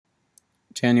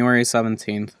January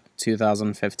 17th,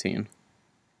 2015.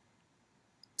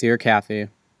 Dear Kathy,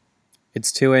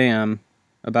 it's 2 a.m.,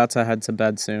 about to head to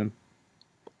bed soon.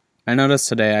 I noticed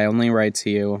today I only write to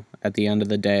you at the end of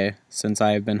the day since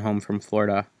I have been home from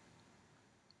Florida.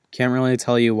 Can't really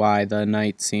tell you why the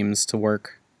night seems to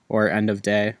work, or end of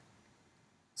day.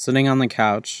 Sitting on the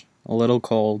couch, a little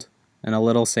cold, and a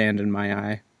little sand in my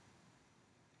eye.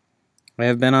 I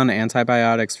have been on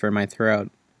antibiotics for my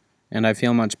throat, and I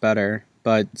feel much better,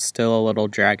 but still a little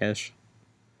draggish.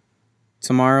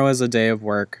 Tomorrow is a day of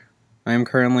work. I am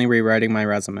currently rewriting my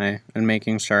resume and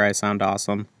making sure I sound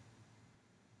awesome.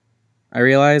 I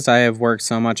realize I have worked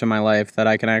so much in my life that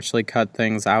I can actually cut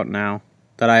things out now,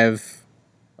 that I have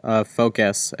a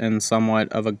focus and somewhat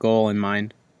of a goal in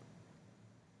mind.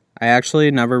 I actually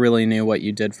never really knew what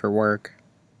you did for work.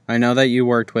 I know that you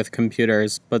worked with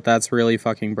computers, but that's really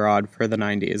fucking broad for the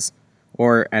 90s,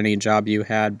 or any job you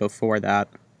had before that.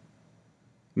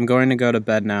 I'm going to go to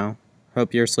bed now.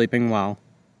 Hope you're sleeping well.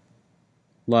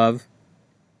 Love,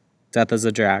 Death is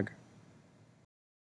a Drag.